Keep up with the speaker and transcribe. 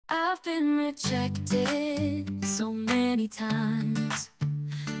I've been rejected so many times,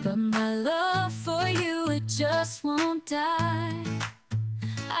 but my love for you, it just won't die.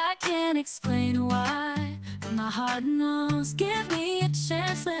 I can't explain why, but my heart knows. Give me a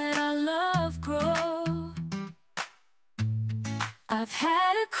chance, let our love grow. I've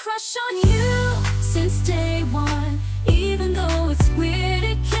had a crush on you since day one. Even though it's weird,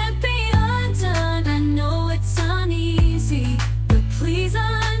 it can't be undone. I know it's uneasy, but please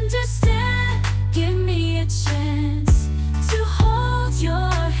understand. Give me a chance to hold your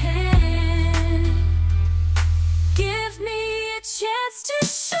hand. Give me a chance to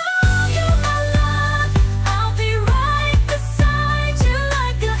show you my love. I'll be right beside you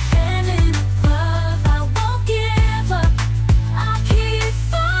like a hand in glove. I won't give up, I'll keep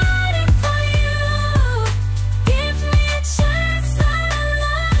fighting for you. Give me a chance, let our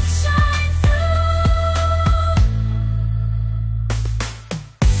love shine through.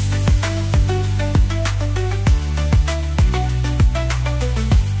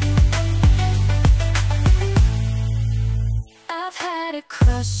 I've had a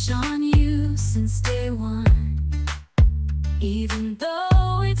crush on you since day one. Even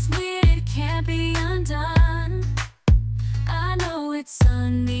though it's weird, it can't be undone. I know it's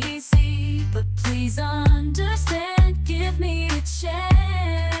uneasy, but please understand. Give me a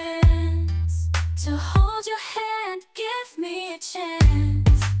chance to hold your hand. Give me a chance.